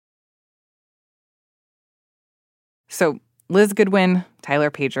So Liz Goodwin, Tyler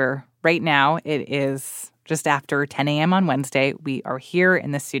Pager, right now it is just after 10 a.m. on Wednesday. We are here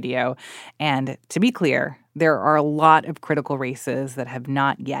in the studio. And to be clear, there are a lot of critical races that have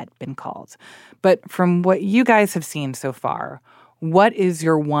not yet been called. But from what you guys have seen so far, what is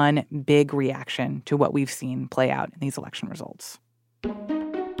your one big reaction to what we've seen play out in these election results?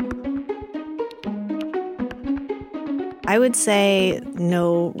 I would say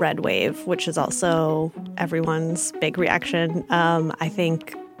no red wave, which is also everyone's big reaction. I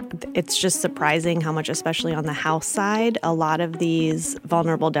think it's just surprising how much, especially on the House side, a lot of these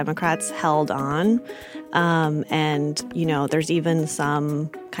vulnerable Democrats held on. And, you know, there's even some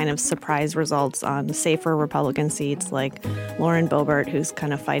kind of surprise results on safer Republican seats like Lauren Boebert, who's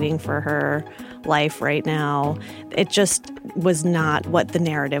kind of fighting for her life right now. It just was not what the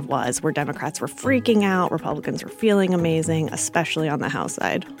narrative was, where Democrats were freaking out, Republicans were feeling amazing, especially on the House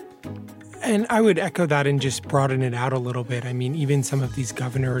side. And I would echo that and just broaden it out a little bit. I mean, even some of these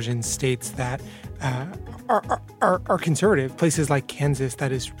governors in states that are conservative, places like Kansas that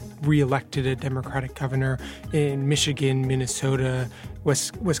has reelected a Democratic governor, in Michigan, Minnesota,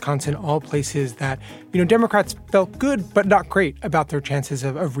 Wisconsin, all places that, you know, Democrats felt good but not great about their chances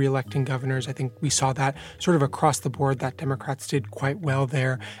of reelecting governors. I think we saw that sort of across the board, that Democrats did quite well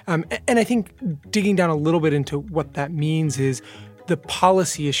there. And I think digging down a little bit into what that means is the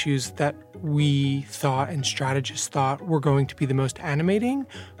policy issues that we thought and strategists thought were going to be the most animating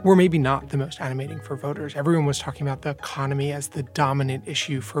were maybe not the most animating for voters. Everyone was talking about the economy as the dominant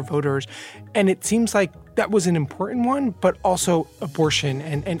issue for voters. And it seems like that was an important one, but also abortion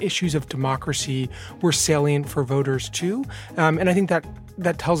and issues of democracy were salient for voters too. And I think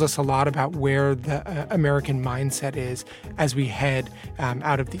that tells us a lot about where the American mindset is as we head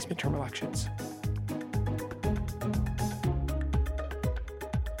out of these midterm elections.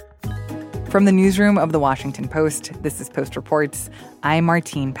 From the newsroom of The Washington Post, this is Post Reports. I'm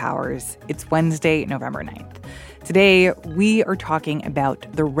Martine Powers. It's Wednesday, November 9th. Today, we are talking about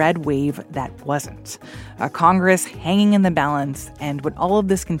the red wave that wasn't, a Congress hanging in the balance, and what all of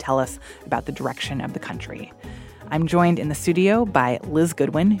this can tell us about the direction of the country. I'm joined in the studio by Liz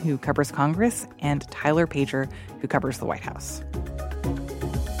Goodwin, who covers Congress, and Tyler Pager, who covers the White House.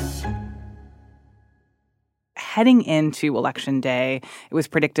 Heading into Election Day, it was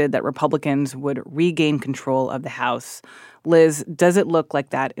predicted that Republicans would regain control of the House. Liz, does it look like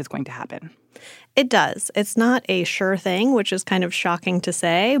that is going to happen? It does. It's not a sure thing, which is kind of shocking to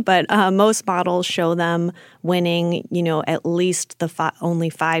say, but most models show them winning, you know, at least the only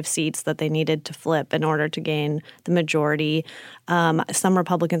 5 seats that they needed to flip in order to gain the majority. Some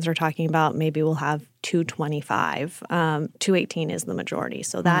Republicans are talking about maybe we'll have 225. 218 is the majority.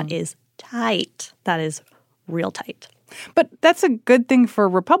 So that is tight. That is real tight. But that's a good thing for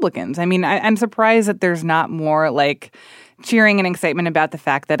Republicans. I mean, I'm surprised that there's not more like cheering and excitement about the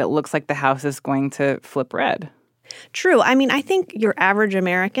fact that it looks like the House is going to flip red. True. I mean, I think your average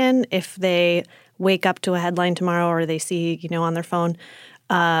American, if they wake up to a headline tomorrow or they see, you know, on their phone,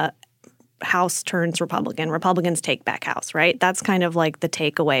 House turns Republican, Republicans take back House, right? That's kind of like the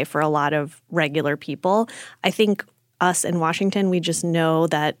takeaway for a lot of regular people. I think us in Washington, we just know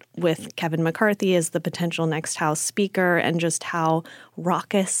that with Kevin McCarthy as the potential next House Speaker and just how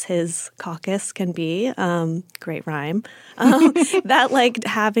raucous his caucus can be, great rhyme, that like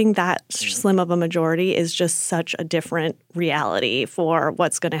having that slim of a majority is just such a different reality for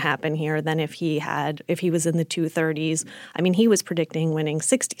what's going to happen here than if he was in the 230s. I mean, he was predicting winning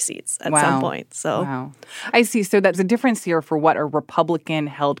 60 seats at some point. So wow. I see. So that's a difference here for what a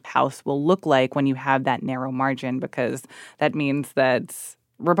Republican-held House will look like when you have that narrow margin, because that means that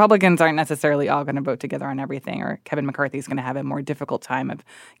Republicans aren't necessarily all going to vote together on everything, or Kevin McCarthy's going to have a more difficult time of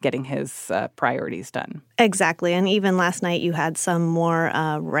getting his priorities done. Exactly. And even last night you had some more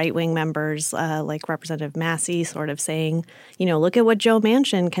right-wing members like Representative Massey sort of saying, you know, look at what Joe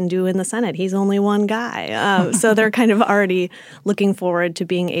Manchin can do in the Senate. He's only one guy. So they're kind of already looking forward to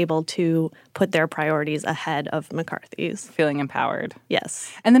being able to put their priorities ahead of McCarthy's. Feeling empowered.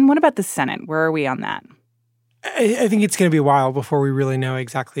 Yes. And then what about the Senate? Where are we on that? I think it's going to be a while before we really know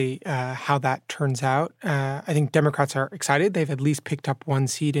exactly how that turns out. I think Democrats are excited. They've at least picked up one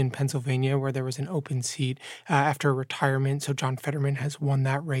seat in Pennsylvania where there was an open seat after retirement. So John Fetterman has won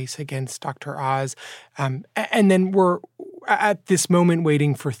that race against Dr. Oz. And then we're at this moment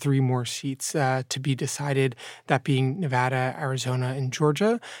waiting for 3 more seats to be decided, that being Nevada, Arizona, and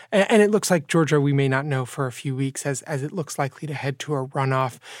Georgia. And it looks like Georgia we may not know for a few weeks as it looks likely to head to a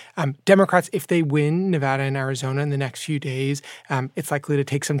runoff. Democrats, if they win Nevada and Arizona in the next few days, it's likely to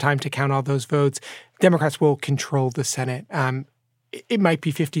take some time to count all those votes. Democrats will control the Senate. it might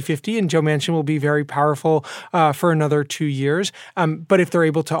be 50-50, and Joe Manchin will be very powerful for another 2 years. But if they're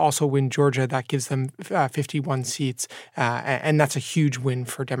able to also win Georgia, that gives them 51 seats, and that's a huge win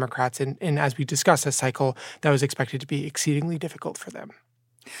for Democrats. And as we discussed, a cycle that was expected to be exceedingly difficult for them.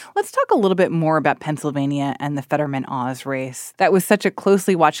 Let's talk a little bit more about Pennsylvania and the Fetterman-Oz race. That was such a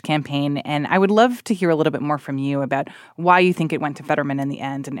closely watched campaign, and I would love to hear a little bit more from you about why you think it went to Fetterman in the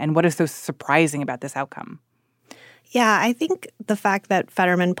end and what is so surprising about this outcome. Yeah, I think the fact that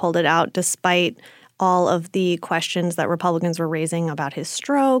Fetterman pulled it out despite all of the questions that Republicans were raising about his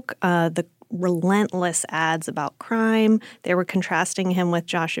stroke, the relentless ads about crime. They were contrasting him with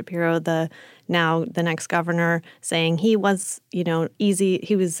Josh Shapiro, the next governor, saying he was, easy.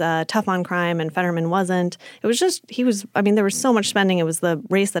 He was tough on crime and Fetterman wasn't. It was just, there was so much spending. It was the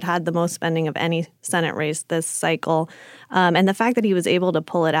race that had the most spending of any Senate race this cycle. And the fact that he was able to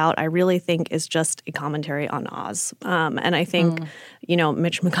pull it out, I really think is just a commentary on Oz. And I think,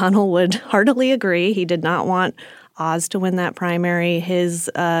 Mitch McConnell would heartily agree. He did not want Oz to win that primary. His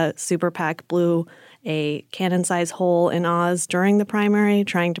super PAC blew a cannon-sized hole in Oz during the primary,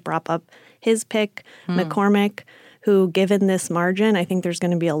 trying to prop up his pick, McCormick, who, given this margin, I think there's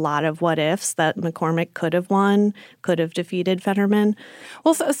going to be a lot of what-ifs that McCormick could have won, could have defeated Fetterman.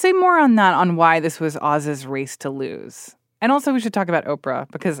 Well, say more on that, on why this was Oz's race to lose. And also we should talk about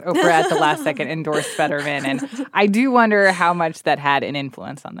Oprah, because Oprah at the last second endorsed Fetterman, and I do wonder how much that had an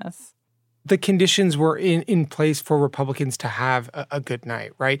influence on this. The conditions were in place for Republicans to have a good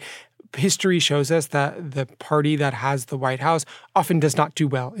night, right? History shows us that the party that has the White House often does not do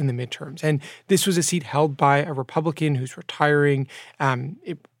well in the midterms. And this was a seat held by a Republican who's retiring.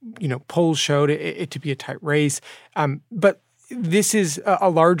 Polls showed it to be a tight race. But this is a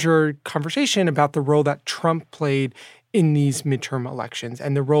larger conversation about the role that Trump played in these midterm elections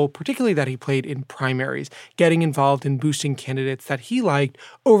and the role particularly that he played in primaries, getting involved in boosting candidates that he liked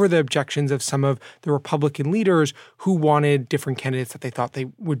over the objections of some of the Republican leaders who wanted different candidates that they thought they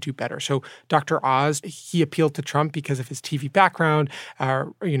would do better. So Dr. Oz, he appealed to Trump because of his TV background.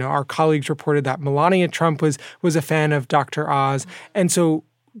 Our colleagues reported that Melania Trump was a fan of Dr. Oz. And so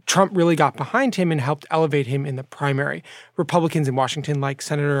Trump really got behind him and helped elevate him in the primary. Republicans in Washington, like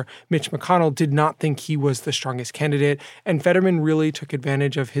Senator Mitch McConnell, did not think he was the strongest candidate, and Fetterman really took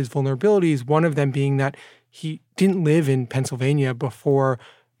advantage of his vulnerabilities, one of them being that he didn't live in Pennsylvania before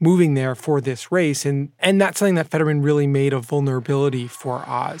moving there for this race, and that's something that Fetterman really made a vulnerability for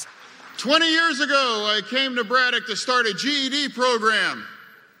Oz. 20 years ago, I came to Braddock to start a GED program.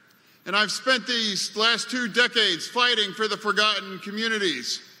 And I've spent these last 2 decades fighting for the forgotten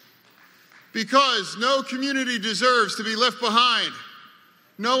communities. Because no community deserves to be left behind.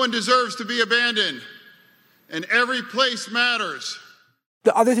 No one deserves to be abandoned. And every place matters.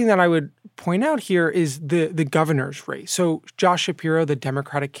 The other thing that I would point out here is the governor's race. So Josh Shapiro, the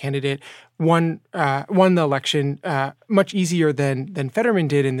Democratic candidate, won the election much easier than Fetterman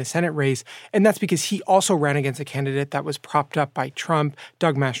did in the Senate race. And that's because he also ran against a candidate that was propped up by Trump,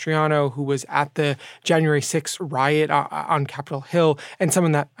 Doug Mastriano, who was at the January 6th riot on Capitol Hill, and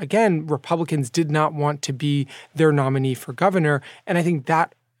someone that, again, Republicans did not want to be their nominee for governor. And I think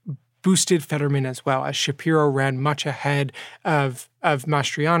that boosted Fetterman as well. As Shapiro ran much ahead of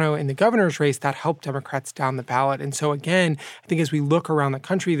Mastriano in the governor's race, that helped Democrats down the ballot. And so again, I think as we look around the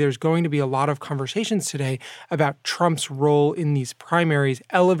country, there's going to be a lot of conversations today about Trump's role in these primaries,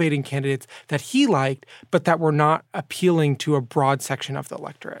 elevating candidates that he liked, but that were not appealing to a broad section of the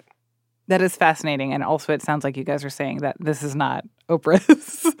electorate. That is fascinating. And also it sounds like you guys are saying that this is not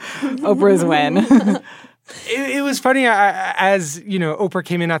Oprah's win. It was funny, as Oprah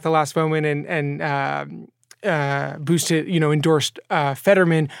came in at the last moment and boosted, endorsed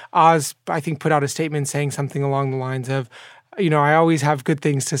Fetterman. Oz, I think, put out a statement saying something along the lines of, I always have good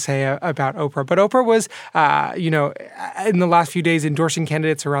things to say about Oprah. But Oprah was, in the last few days endorsing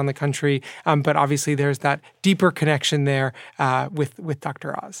candidates around the country. But obviously there's that deeper connection there with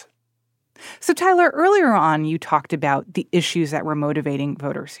Dr. Oz. So, Tyler, earlier on, you talked about the issues that were motivating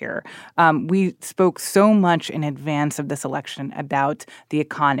voters here. We spoke so much in advance of this election about the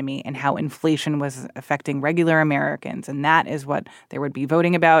economy and how inflation was affecting regular Americans. And that is what they would be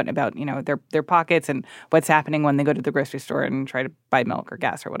voting about their pockets and what's happening when they go to the grocery store and try to buy milk or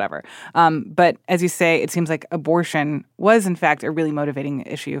gas or whatever. But as you say, it seems like abortion was, in fact, a really motivating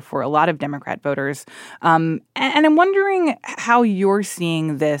issue for a lot of Democrat voters. And I'm wondering how you're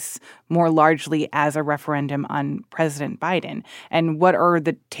seeing this more largely as a referendum on President Biden, and what are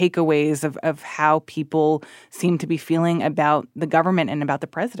the takeaways of how people seem to be feeling about the government and about the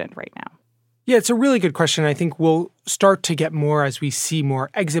president right now? Yeah, it's a really good question. I think we'll start to get more as we see more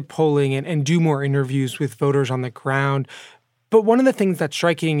exit polling and do more interviews with voters on the ground. But one of the things that's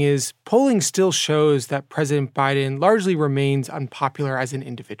striking is polling still shows that President Biden largely remains unpopular as an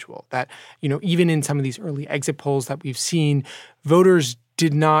individual. That, even in some of these early exit polls that we've seen, voters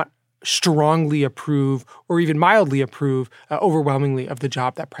did not strongly approve or even mildly approve overwhelmingly of the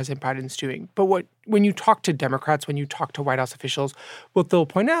job that President Biden's doing. But when you talk to Democrats, when you talk to White House officials, what they'll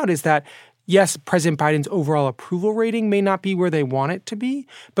point out is that yes, President Biden's overall approval rating may not be where they want it to be,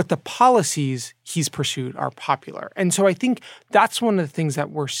 but the policies he's pursued are popular. And so I think that's one of the things that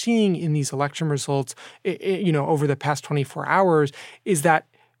we're seeing in these election results, over the past 24 hours, is that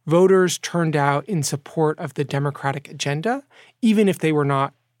voters turned out in support of the Democratic agenda, even if they were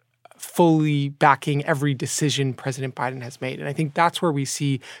not fully backing every decision President Biden has made. And I think that's where we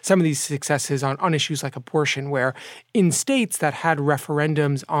see some of these successes on issues like abortion, where in states that had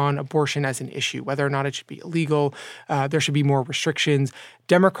referendums on abortion as an issue, whether or not it should be illegal, there should be more restrictions,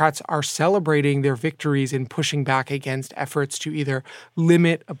 Democrats are celebrating their victories in pushing back against efforts to either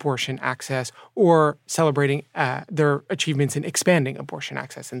limit abortion access or celebrating their achievements in expanding abortion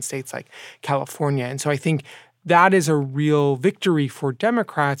access in states like California. And so I think that is a real victory for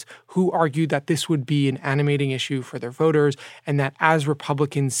Democrats who argued that this would be an animating issue for their voters, and that as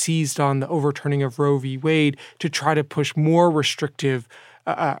Republicans seized on the overturning of Roe v. Wade to try to push more restrictive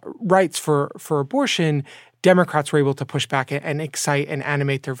rights for abortion, Democrats were able to push back and excite and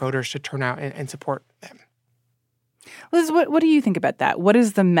animate their voters to turn out and support them. Liz, what do you think about that? What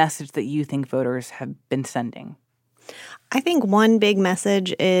is the message that you think voters have been sending? I think one big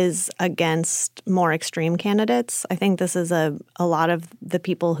message is against more extreme candidates. I think this is a lot of the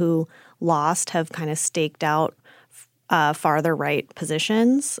people who lost have kind of staked out farther right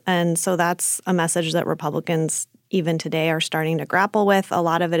positions. And so that's a message that Republicans even today are starting to grapple with. A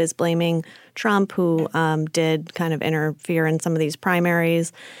lot of it is blaming Trump, who did kind of interfere in some of these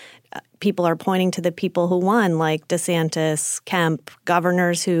primaries. People are pointing to the people who won, like DeSantis, Kemp,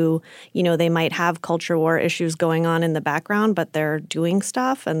 governors who, they might have culture war issues going on in the background, but they're doing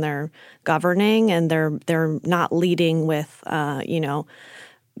stuff and they're governing and they're not leading with,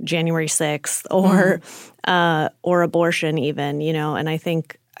 January 6th or abortion even, and I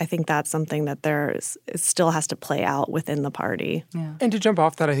think that's something that it still has to play out within the party. Yeah. And to jump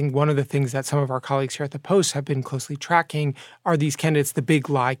off that, I think one of the things that some of our colleagues here at the Post have been closely tracking are these candidates, the big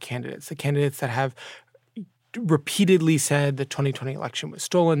lie candidates, the candidates that have repeatedly said the 2020 election was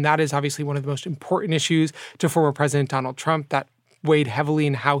stolen. That is obviously one of the most important issues to former President Donald Trump. That weighed heavily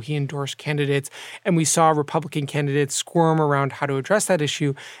in how he endorsed candidates. And we saw Republican candidates squirm around how to address that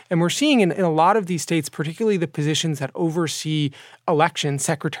issue. And we're seeing in a lot of these states, particularly the positions that oversee elections,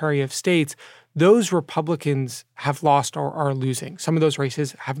 Secretary of States, those Republicans have lost or are losing. Some of those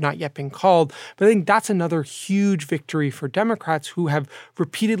races have not yet been called. But I think that's another huge victory for Democrats who have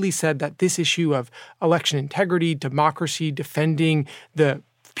repeatedly said that this issue of election integrity, democracy, defending the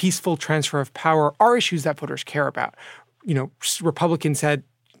peaceful transfer of power are issues that voters care about. Republicans said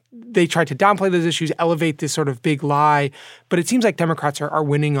they tried to downplay those issues, elevate this sort of big lie. But it seems like Democrats are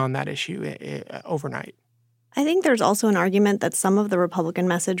winning on that issue overnight. I think there's also an argument that some of the Republican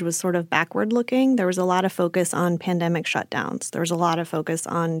message was sort of backward looking. There was a lot of focus on pandemic shutdowns. There was a lot of focus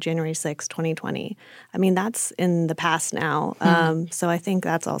on January 6, 2020. I mean, that's in the past now. So I think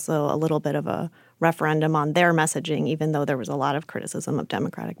that's also a little bit of a referendum on their messaging, even though there was a lot of criticism of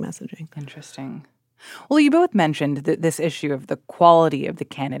Democratic messaging. Interesting. Well, you both mentioned this issue of the quality of the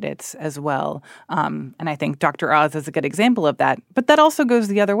candidates as well. And I think Dr. Oz is a good example of that. But that also goes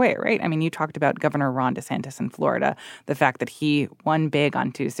the other way, right? I mean, you talked about Governor Ron DeSantis in Florida, the fact that he won big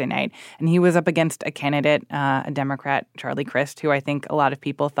on Tuesday night. And he was up against a candidate, a Democrat, Charlie Crist, who I think a lot of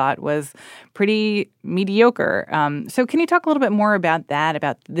people thought was pretty mediocre. So can you talk a little bit more about that,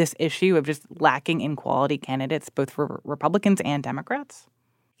 about this issue of just lacking in quality candidates, both for Republicans and Democrats?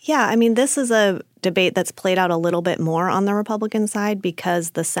 Yeah, I mean, this is a debate that's played out a little bit more on the Republican side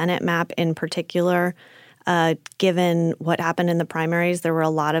because the Senate map in particular, given what happened in the primaries, there were a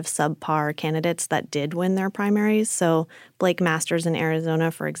lot of subpar candidates that did win their primaries. So Blake Masters in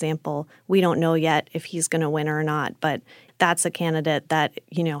Arizona, for example, we don't know yet if he's going to win or not, but that's a candidate that,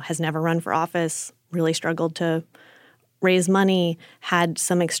 has never run for office, really struggled to raise money, had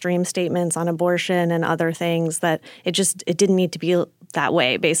some extreme statements on abortion and other things that it didn't need to be that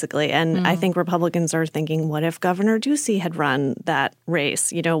way, basically. And I think Republicans are thinking, what if Governor Ducey had run that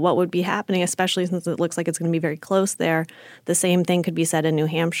race? What would be happening, especially since it looks like it's going to be very close there. The same thing could be said in New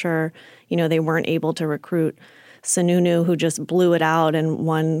Hampshire. They weren't able to recruit Sununu, who just blew it out and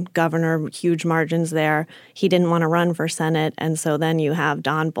won governor, huge margins there. He didn't want to run for Senate. And so then you have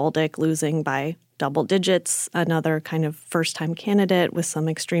Don Bolduc losing by double digits, another kind of first-time candidate with some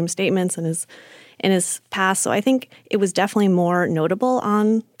extreme statements in his past. So I think it was definitely more notable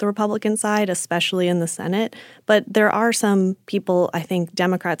on the Republican side, especially in the Senate. But there are some people I think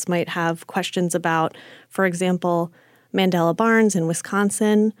Democrats might have questions about. For example, Mandela Barnes in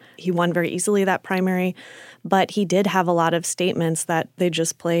Wisconsin. He won very easily that primary, but he did have a lot of statements that they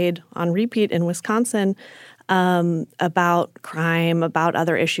just played on repeat in Wisconsin about crime, about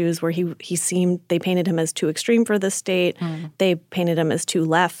other issues where he seemed, they painted him as too extreme for the state. They painted him as too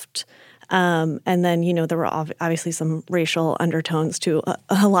left. And then, there were obviously some racial undertones to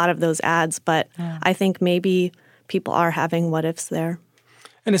a lot of those ads, but I think maybe people are having what ifs there.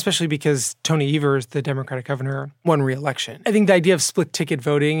 And especially because Tony Evers, the Democratic governor, won re-election. I think the idea of split ticket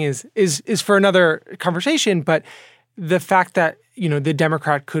voting is for another conversation, but the fact that, the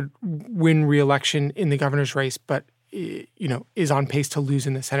Democrat could win re-election in the governor's race, but is on pace to lose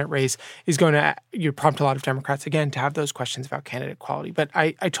in the Senate race is going to prompt a lot of Democrats, again, to have those questions about candidate quality. But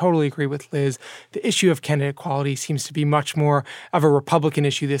I totally agree with Liz. The issue of candidate quality seems to be much more of a Republican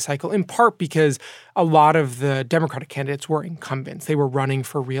issue this cycle, in part because a lot of the Democratic candidates were incumbents. They were running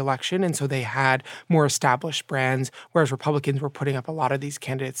for re-election, and so they had more established brands, whereas Republicans were putting up a lot of these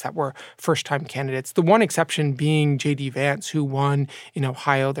candidates that were first-time candidates. The one exception being J.D. Vance, who won in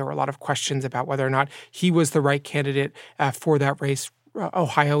Ohio. There were a lot of questions about whether or not he was the right candidate for that race.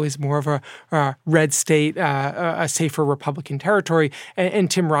 Ohio is more of a red state, a safer Republican territory. And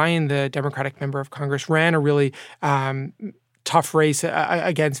Tim Ryan, the Democratic member of Congress, ran a really tough race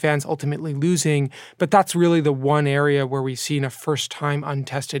against Vance, ultimately losing. But that's really the one area where we've seen a first-time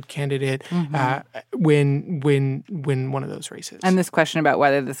untested candidate win one of those races. And this question about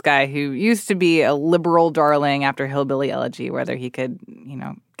whether this guy who used to be a liberal darling after Hillbilly Elegy, whether he could,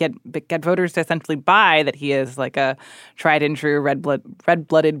 get voters to essentially buy that he is like a tried and true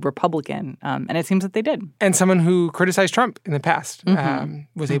red-blooded Republican. And it seems that they did. And someone who criticized Trump in the past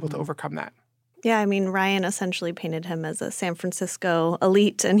was able to overcome that. Yeah, I mean, Ryan essentially painted him as a San Francisco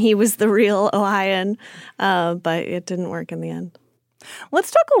elite, and he was the real Ohioan, but it didn't work in the end. Let's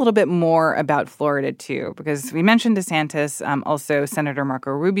talk a little bit more about Florida, too, because we mentioned DeSantis. Also, Senator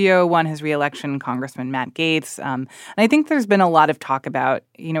Marco Rubio won his reelection, Congressman Matt Gaetz. And I think there's been a lot of talk about,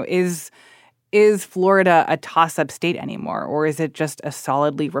 is Florida a toss-up state anymore, or is it just a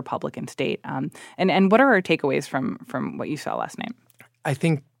solidly Republican state? And what are our takeaways from what you saw last night? I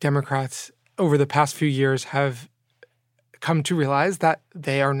think Democrats over the past few years have come to realize that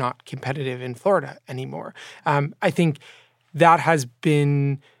they are not competitive in Florida anymore. I think that has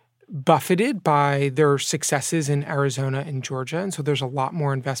been buffeted by their successes in Arizona and Georgia, and so there's a lot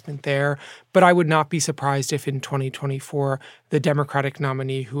more investment there. But I would not be surprised if in 2024, the Democratic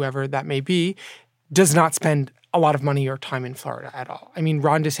nominee, whoever that may be, does not spend a lot of money or time in Florida at all. I mean,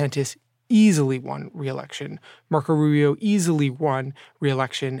 Ron DeSantis easily won re-election. Marco Rubio easily won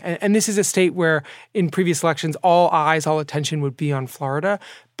re-election. And this is a state where in previous elections, all eyes, all attention would be on Florida.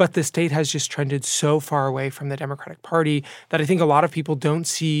 But the state has just trended so far away from the Democratic Party that I think a lot of people don't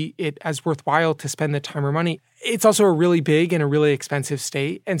see it as worthwhile to spend the time or money. It's also a really big and a really expensive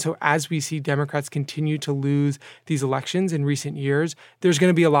state. And so as we see Democrats continue to lose these elections in recent years, there's going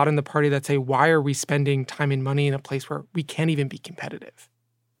to be a lot in the party that say, why are we spending time and money in a place where we can't even be competitive?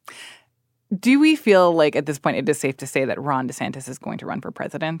 Do we feel like at this point it is safe to say that Ron DeSantis is going to run for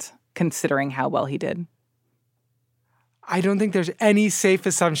president, considering how well he did? I don't think there's any safe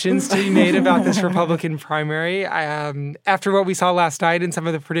assumptions to be made about this Republican primary. After what we saw last night and some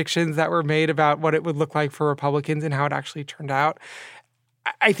of the predictions that were made about what it would look like for Republicans and how it actually turned out,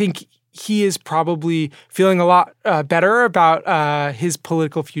 I think he is probably feeling a lot better about his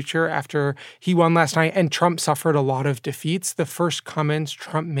political future after he won last night. And Trump suffered a lot of defeats. The first comments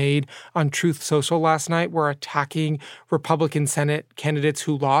Trump made on Truth Social last night were attacking Republican Senate candidates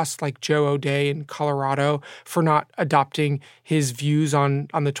who lost, like Joe O'Dea in Colorado, for not adopting his views on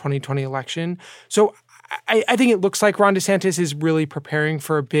the 2020 election. So I think it looks like Ron DeSantis is really preparing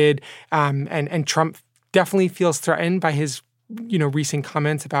for a bid, and Trump definitely feels threatened by his recent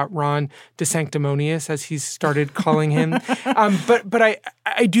comments about Ron DeSanctimonious, as he's started calling him. But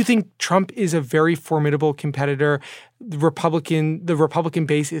I do think Trump is a very formidable competitor. The Republican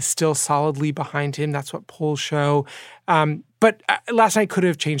base is still solidly behind him. That's what polls show. But last night could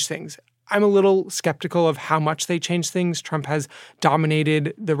have changed things. I'm a little skeptical of how much they changed things. Trump has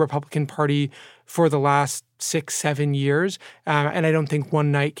dominated the Republican Party for the last 6-7 years, and I don't think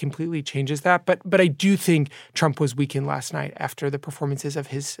one night completely changes that. But I do think Trump was weakened last night after the performances of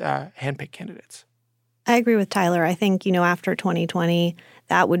his handpicked candidates. I agree with Tyler. I think, after 2020,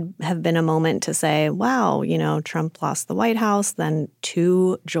 that would have been a moment to say, wow, Trump lost the White House, then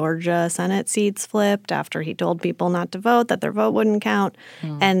 2 Georgia Senate seats flipped after he told people not to vote, that their vote wouldn't count.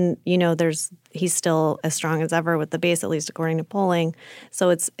 And, he's still as strong as ever with the base, at least according to polling. So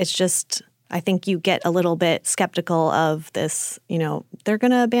it's just, I think you get a little bit skeptical of this, they're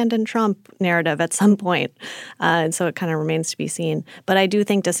going to abandon Trump narrative at some point. And so it kind of remains to be seen. But I do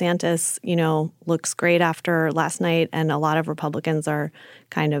think DeSantis, looks great after last night. And a lot of Republicans are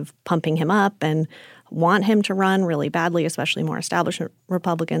kind of pumping him up and want him to run really badly, especially more established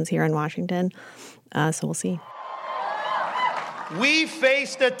Republicans here in Washington. So we'll see. We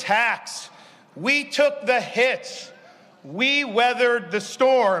faced attacks. We took the hits. We weathered the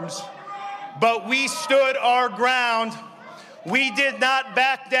storms. But we stood our ground. We did not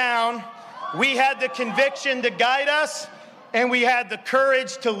back down. We had the conviction to guide us, and we had the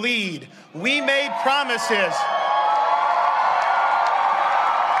courage to lead. We made promises.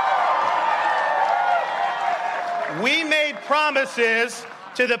 We made promises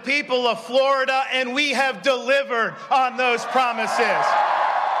to the people of Florida, and we have delivered on those promises.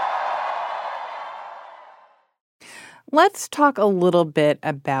 Let's talk a little bit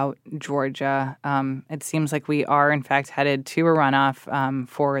about Georgia. It seems like we are, in fact, headed to a runoff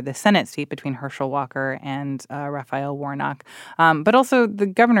for the Senate seat between Herschel Walker and Raphael Warnock. But also the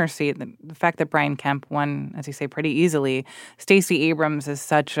governor's seat, the fact that Brian Kemp won, as you say, pretty easily. Stacey Abrams is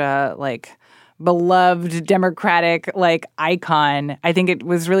such a, beloved Democratic, icon. I think it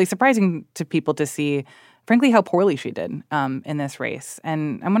was really surprising to people to see, frankly, how poorly she did in this race.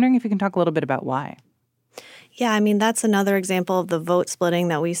 And I'm wondering if you can talk a little bit about why. Yeah, that's another example of the vote splitting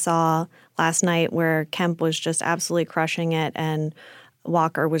that we saw last night where Kemp was just absolutely crushing it and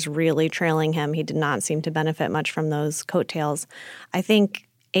Walker was really trailing him. He did not seem to benefit much from those coattails. I think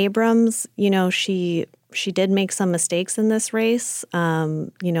Abrams, she did make some mistakes in this race.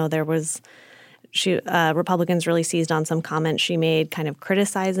 There was Republicans really seized on some comments she made kind of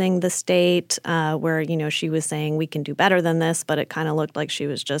criticizing the state where, she was saying we can do better than this, but it kind of looked like she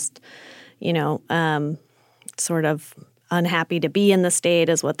was just, sort of unhappy to be in the state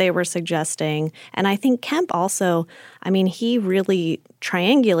is what they were suggesting. And I think Kemp also, he really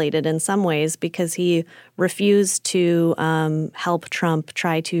triangulated in some ways because he refused to help Trump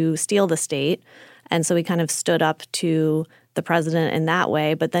try to steal the state. And so he kind of stood up to the president in that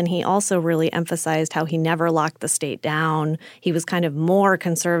way. But then he also really emphasized how he never locked the state down. He was kind of more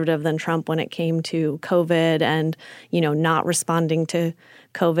conservative than Trump when it came to COVID and, not responding to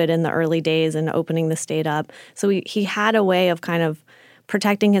COVID in the early days and opening the state up. So he had a way of kind of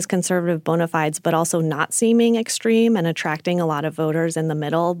protecting his conservative bona fides, but also not seeming extreme and attracting a lot of voters in the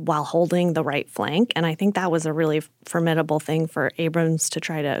middle while holding the right flank. And I think that was a really formidable thing for Abrams to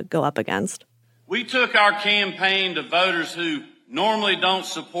try to go up against. We took our campaign to voters who normally don't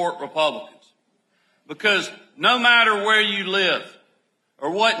support Republicans because no matter where you live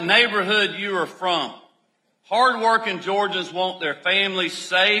or what neighborhood you are from, hardworking Georgians want their families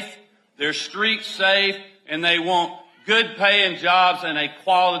safe, their streets safe, and they want good paying jobs and a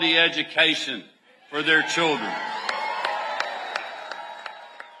quality education for their children.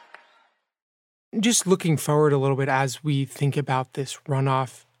 Just looking forward a little bit as we think about this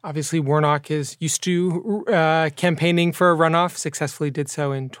runoff. Obviously, Warnock is used to campaigning for a runoff, successfully did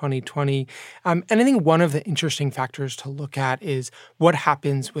so in 2020. And I think one of the interesting factors to look at is what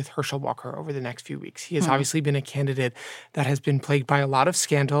happens with Herschel Walker over the next few weeks. He has obviously been a candidate that has been plagued by a lot of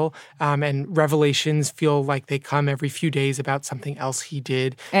scandal, and revelations feel like they come every few days about something else he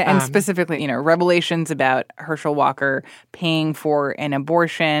did. And specifically, revelations about Herschel Walker paying for an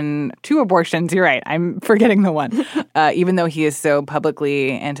abortion, 2 abortions, you're right, I'm forgetting the one, even though he is so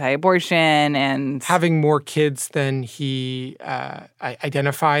publicly anti-abortion and having more kids than he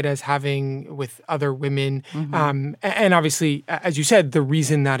identified as having with other women. And obviously, as you said, the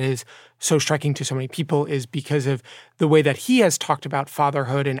reason that is so striking to so many people is because of the way that he has talked about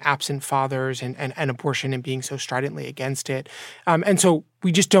fatherhood and absent fathers and abortion and being so stridently against it. And so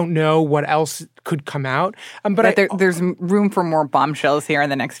we just don't know what else could come out. But there's room for more bombshells here in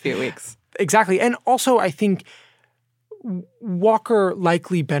the next few weeks. Exactly. And also, I think Walker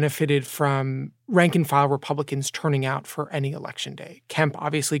likely benefited from rank-and-file Republicans turning out for any election day. Kemp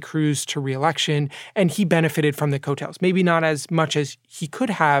obviously cruised to re-election, and he benefited from the coattails. Maybe not as much as he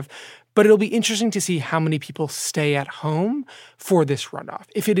could have, but it'll be interesting to see how many people stay at home for this runoff.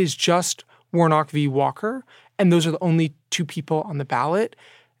 If it is just Warnock v. Walker, and those are the only 2 people on the ballot,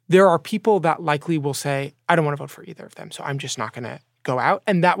 there are people that likely will say, I don't want to vote for either of them, so I'm just not going to go out,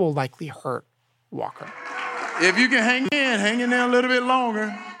 and that will likely hurt Walker. If you can hang in there a little bit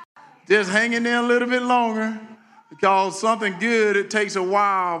longer, just hang in there a little bit longer, Because something good, it takes a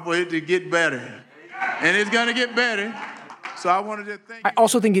while for it to get better. And it's going to get better. So I wanted to thank you. I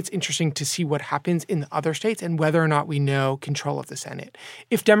also think it's interesting to see what happens in the other states and whether or not we know control of the Senate.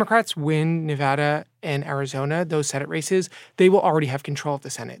 If Democrats win Nevada and Arizona, those Senate races, they will already have control of the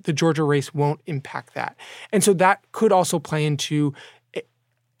Senate. The Georgia race won't impact that. And so that could also play into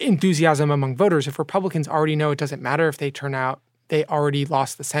enthusiasm among voters. If Republicans already know it doesn't matter if they turn out, they already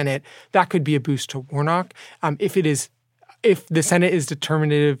lost the Senate, that could be a boost to Warnock. If the Senate is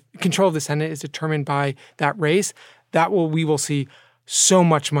control of the Senate is determined by that race, we will see so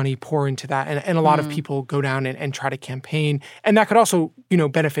much money pour into that, and a lot of people go down and try to campaign, and that could also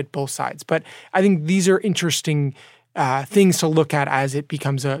benefit both sides. But I think these are interesting things to look at as it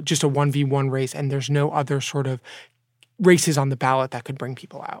becomes just a 1v1 race, and there's no other sort of races on the ballot that could bring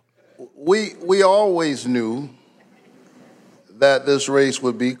people out. We always knew that this race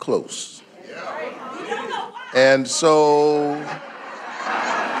would be close, and so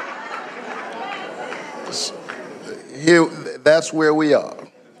here, that's where we are.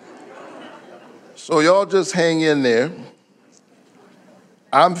 So y'all just hang in there.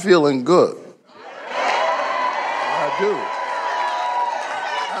 I'm feeling good. I do.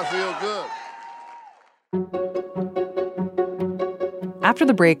 I feel good. After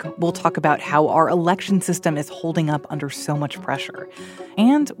the break, we'll talk about how our election system is holding up under so much pressure,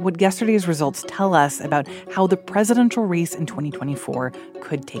 and what yesterday's results tell us about how the presidential race in 2024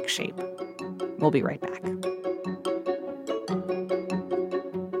 could take shape. We'll be right back.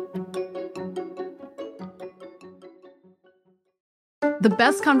 The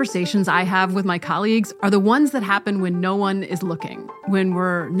best conversations I have with my colleagues are the ones that happen when no one is looking, when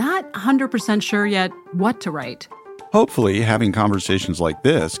we're not 100% sure yet what to write. Hopefully, having conversations like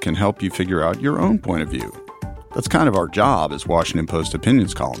this can help you figure out your own point of view. That's kind of our job as Washington Post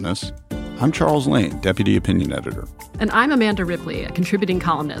opinions columnists. I'm Charles Lane, Deputy Opinion Editor. And I'm Amanda Ripley, a contributing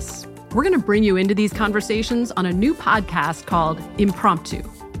columnist. We're going to bring you into these conversations on a new podcast called Impromptu.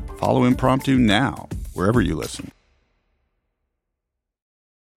 Follow Impromptu now, wherever you listen.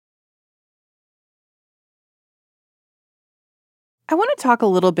 I want to talk a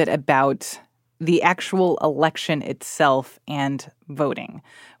little bit about the actual election itself and voting,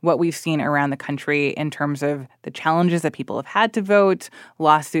 what we've seen around the country in terms of the challenges that people have had to vote,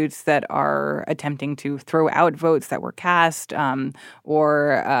 lawsuits that are attempting to throw out votes that were cast,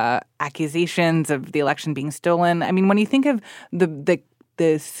 or accusations of the election being stolen. I mean, when you think of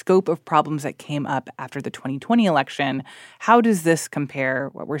the scope of problems that came up after the 2020 election, how does this compare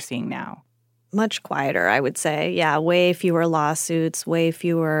what we're seeing now? Much quieter, I would say. Yeah, way fewer lawsuits, way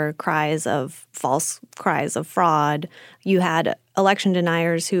fewer false cries of fraud. You had election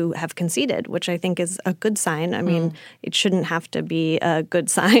deniers who have conceded, which I think is a good sign. I mean, it shouldn't have to be a good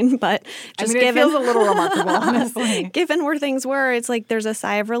sign, but just it feels a little remarkable, honestly. Given where things were, it's like there's a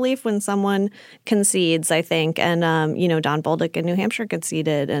sigh of relief when someone concedes, I think. And, Don Bolduc in New Hampshire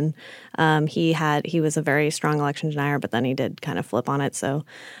conceded, and he was a very strong election denier, but then he did kind of flip on it. So,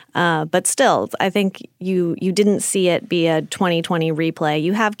 but still, I think you didn't see it be a 2020 replay.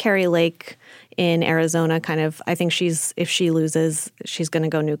 You have Kari Lake in Arizona I think if she loses, she's going to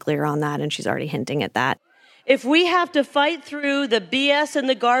go nuclear on that, and she's already hinting at that. If we have to fight through the BS and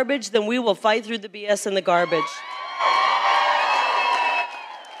the garbage, then we will fight through the BS and the garbage.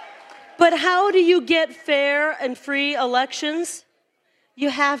 But how do you get fair and free elections? You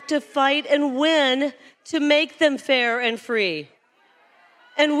have to fight and win to make them fair and free.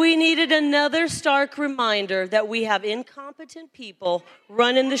 And we needed another stark reminder that we have incompetent people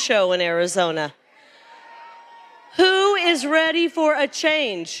running the show in Arizona. Who is ready for a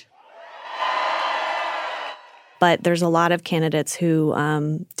change? But there's a lot of candidates who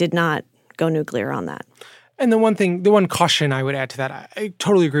did not go nuclear on that. And the one caution I would add to that, I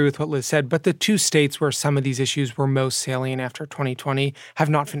totally agree with what Liz said, but the two states where some of these issues were most salient after 2020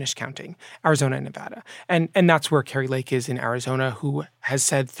 have not finished counting, Arizona and Nevada. And that's where Kari Lake is in Arizona, who has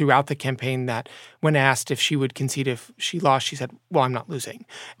said throughout the campaign that when asked if she would concede if she lost, she said, well, I'm not losing.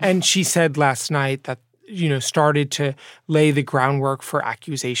 And she said last night that, started to lay the groundwork for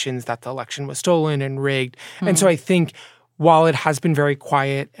accusations that the election was stolen and rigged. And so I think while it has been very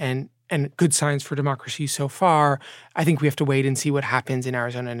quiet and good signs for democracy so far, I think we have to wait and see what happens in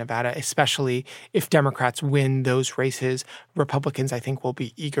Arizona and Nevada, especially if Democrats win those races. Republicans, I think, will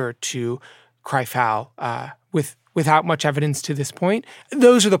be eager to cry foul without much evidence to this point.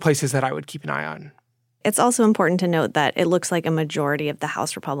 Those are the places that I would keep an eye on. It's also important to note that it looks like a majority of the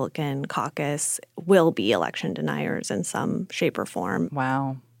House Republican caucus will be election deniers in some shape or form.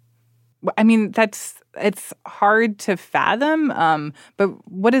 Wow. I mean, it's hard to fathom, but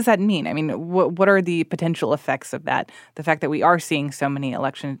what does that mean? I mean, what are the potential effects of that, the fact that we are seeing so many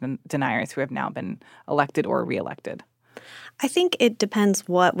election deniers who have now been elected or reelected? I think it depends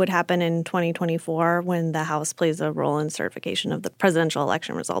what would happen in 2024 when the House plays a role in certification of the presidential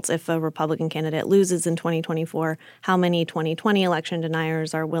election results. If a Republican candidate loses in 2024, how many 2020 election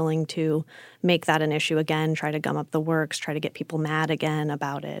deniers are willing to make that an issue again, try to gum up the works, try to get people mad again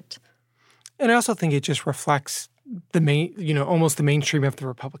about it? And I also think it just reflects almost the mainstream of the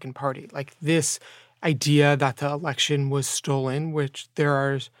Republican Party. Like this idea that the election was stolen, which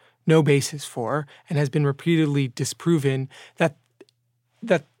there is no basis for and has been repeatedly disproven, that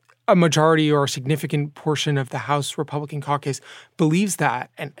a majority or a significant portion of the House Republican caucus believes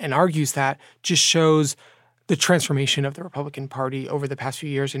that and argues that, just shows the transformation of the Republican Party over the past few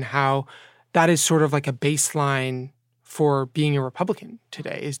years and how that is sort of like a baseline for being a Republican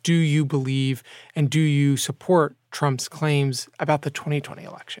today is, do you believe and do you support Trump's claims about the 2020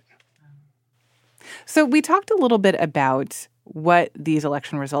 election? So we talked a little bit about what these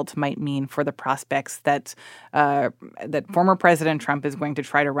election results might mean for the prospects that former President Trump is going to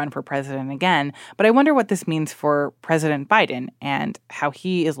try to run for president again. But I wonder what this means for President Biden and how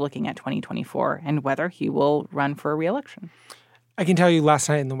he is looking at 2024 and whether he will run for re-election. I can tell you last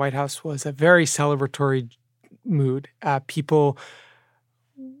night in the White House was a very celebratory mood. People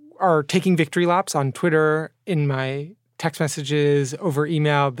are taking victory laps on Twitter, in my text messages, over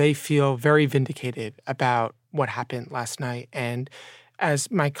email. They feel very vindicated about what happened last night. And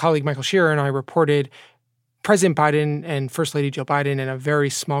as my colleague Michael Shearer and I reported, President Biden and First Lady Jill Biden and a very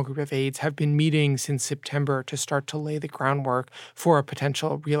small group of aides have been meeting since September to start to lay the groundwork for a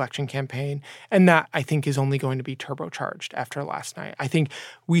potential re-election campaign. And that, I think, is only going to be turbocharged after last night. I think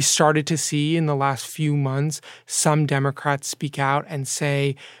we started to see in the last few months some Democrats speak out and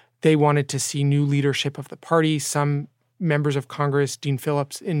say they wanted to see new leadership of the party. Some members of Congress, Dean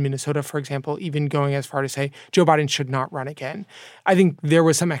Phillips in Minnesota, for example, even going as far to say Joe Biden should not run again. I think there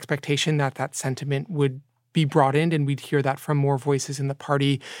was some expectation that that sentiment would be broadened and we'd hear that from more voices in the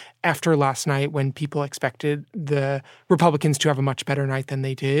party after last night, when people expected the Republicans to have a much better night than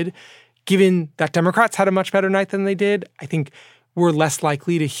they did. Given that Democrats had a much better night than they did, I think we're less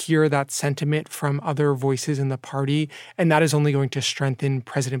likely to hear that sentiment from other voices in the party, and that is only going to strengthen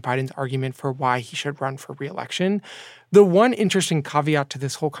President Biden's argument for why he should run for re-election. The one interesting caveat to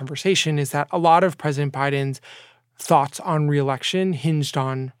this whole conversation is that a lot of President Biden's thoughts on re-election hinged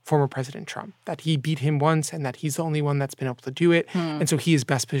on former President Trump, that he beat him once and that he's the only one that's been able to do it. And so he is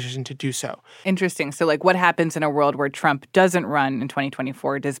best positioned to do so. Interesting. So like, what happens in a world where Trump doesn't run in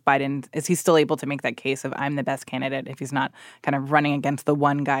 2024? Is he still able to make that case of I'm the best candidate if he's not kind of running against the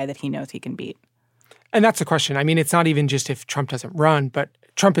one guy that he knows he can beat? And that's the question. I mean, it's not even just if Trump doesn't run, but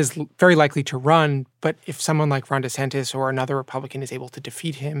Trump is very likely to run. But if someone like Ron DeSantis or another Republican is able to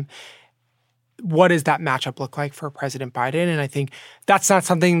defeat him, what does that matchup look like for President Biden? And I think that's not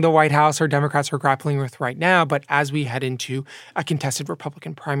something the White House or Democrats are grappling with right now. But as we head into a contested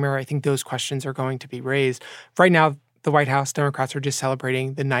Republican primary, I think those questions are going to be raised. Right now, the White House Democrats are just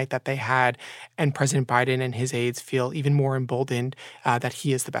celebrating the night that they had, and President Biden and his aides feel even more emboldened that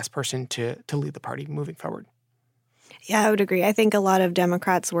he is the best person to lead the party moving forward. Yeah, I would agree. I think a lot of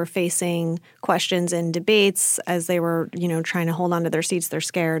Democrats were facing questions in debates as they were, trying to hold on to their seats. They're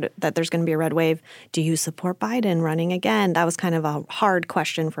scared that there's going to be a red wave. Do you support Biden running again? That was kind of a hard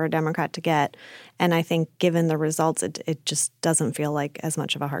question for a Democrat to get. And I think given the results, it just doesn't feel like as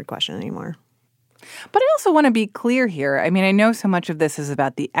much of a hard question anymore. But I also want to be clear here. I mean, I know so much of this is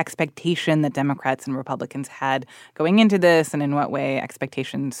about the expectation that Democrats and Republicans had going into this and in what way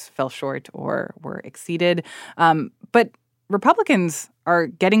expectations fell short or were exceeded. But Republicans are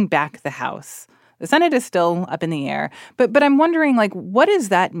getting back the House. The Senate is still up in the air. But I'm wondering, what does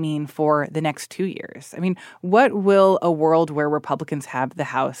that mean for the next 2 years? I mean, what will a world where Republicans have the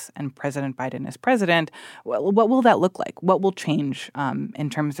House and President Biden is president, what will that look like? What will change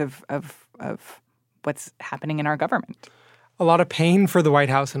in terms of what's happening in our government? A lot of pain for the White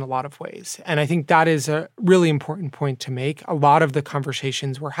House in a lot of ways. And I think that is a really important point to make. A lot of the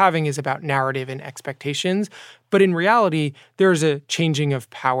conversations we're having is about narrative and expectations. But in reality, there's a changing of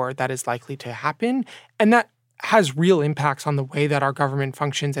power that is likely to happen. And that has real impacts on the way that our government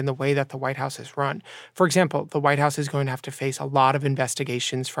functions and the way that the White House is run. For example, the White House is going to have to face a lot of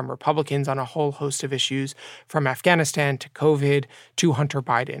investigations from Republicans on a whole host of issues, from Afghanistan to COVID to Hunter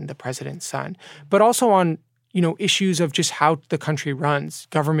Biden, the president's son, but also on issues of just how the country runs,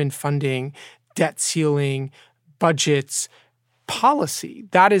 government funding, debt ceiling, budgets, policy.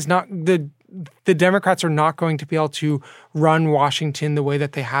 That is not the the Democrats are not going to be able to run Washington the way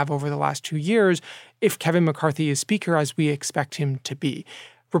that they have over the last 2 years if Kevin McCarthy is Speaker, as we expect him to be.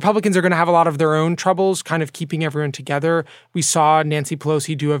 Republicans are going to have a lot of their own troubles kind of keeping everyone together. We saw Nancy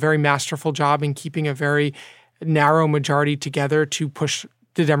Pelosi do a very masterful job in keeping a very narrow majority together to push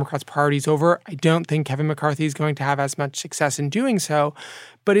the Democrats' priorities over. I don't think Kevin McCarthy is going to have as much success in doing so,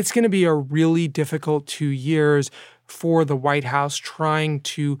 but it's going to be a really difficult 2 years for the White House trying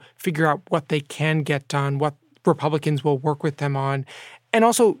to figure out what they can get done, what Republicans will work with them on. And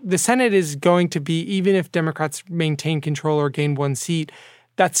also, the Senate is going to be, even if Democrats maintain control or gain one seat,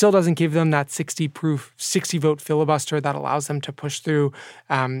 that still doesn't give them that 60-vote filibuster that allows them to push through,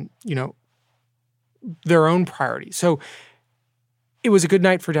 their own priorities. So it was a good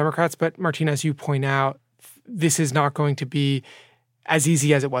night for Democrats, but Martina, as you point out, this is not going to be as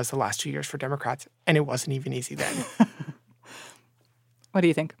easy as it was the last 2 years for Democrats, and it wasn't even easy then. What do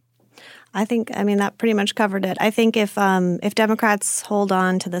you think? I think, that pretty much covered it. I think if Democrats hold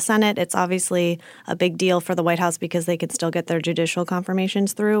on to the Senate, it's obviously a big deal for the White House because they can still get their judicial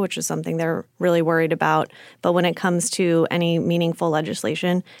confirmations through, which is something they're really worried about. But when it comes to any meaningful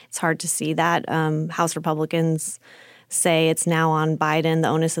legislation, it's hard to see that. House Republicans say it's now on Biden. The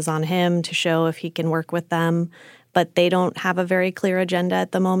onus is on him to show if he can work with them. But they don't have a very clear agenda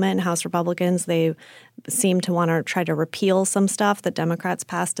at the moment. House Republicans, they seem to want to try to repeal some stuff that Democrats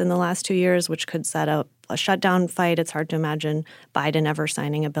passed in the last 2 years, which could set up a shutdown fight. It's hard to imagine Biden ever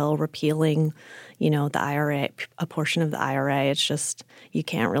signing a bill repealing, the IRA, a portion of the IRA. It's just, you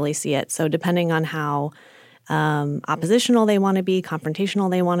can't really see it. So depending on how oppositional they want to be,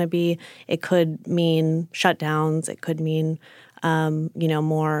 confrontational they want to be, it could mean shutdowns. It could mean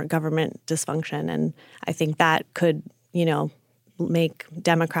more government dysfunction. And I think that could, make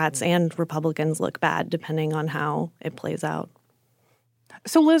Democrats and Republicans look bad depending on how it plays out.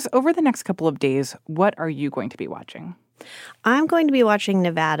 So, Liz, over the next couple of days, what are you going to be watching? I'm going to be watching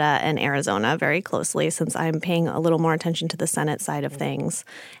Nevada and Arizona very closely since I'm paying a little more attention to the Senate side of things.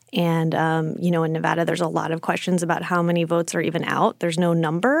 And, in Nevada, there's a lot of questions about how many votes are even out. There's no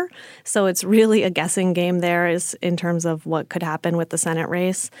number. So it's really a guessing game there is in terms of what could happen with the Senate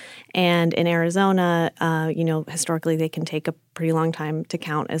race. And in Arizona, historically, they can take a pretty long time to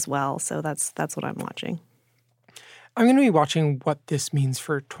count as well. So that's what I'm watching. I'm going to be watching what this means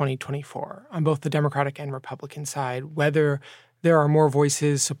for 2024 on both the Democratic and Republican side, whether there are more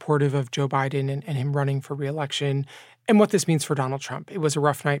voices supportive of Joe Biden and him running for re-election, and what this means for Donald Trump. It was a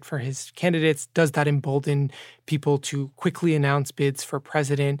rough night for his candidates. Does that embolden people to quickly announce bids for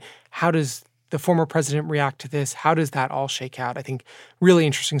president? How does the former president react to this? How does that all shake out? I think really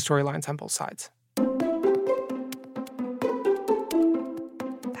interesting storylines on both sides.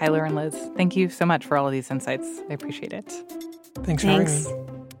 Tyler and Liz, thank you so much for all of these insights. I appreciate it. Thanks for having me.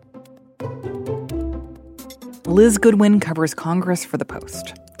 Liz Goodwin covers Congress for The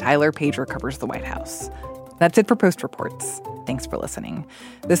Post. Tyler Pager covers the White House. That's it for Post Reports. Thanks for listening.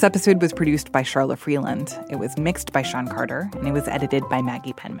 This episode was produced by Charlotte Freeland. It was mixed by Sean Carter, and it was edited by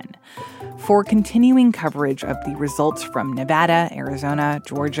Maggie Penman. For continuing coverage of the results from Nevada, Arizona,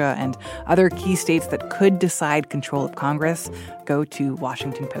 Georgia, and other key states that could decide control of Congress, go to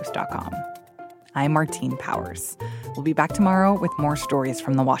WashingtonPost.com. I'm Martine Powers. We'll be back tomorrow with more stories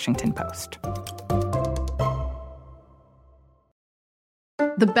from the Washington Post.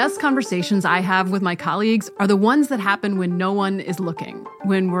 The best conversations I have with my colleagues are the ones that happen when no one is looking,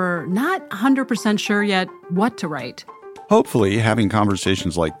 when we're not 100% sure yet what to write. Hopefully, having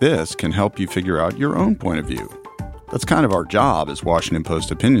conversations like this can help you figure out your own point of view. That's kind of our job as Washington Post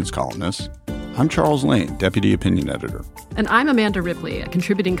opinions columnists. I'm Charles Lane, Deputy Opinion Editor. And I'm Amanda Ripley, a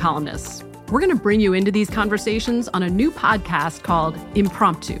contributing columnist. We're going to bring you into these conversations on a new podcast called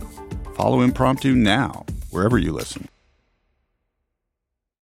Impromptu. Follow Impromptu now, wherever you listen.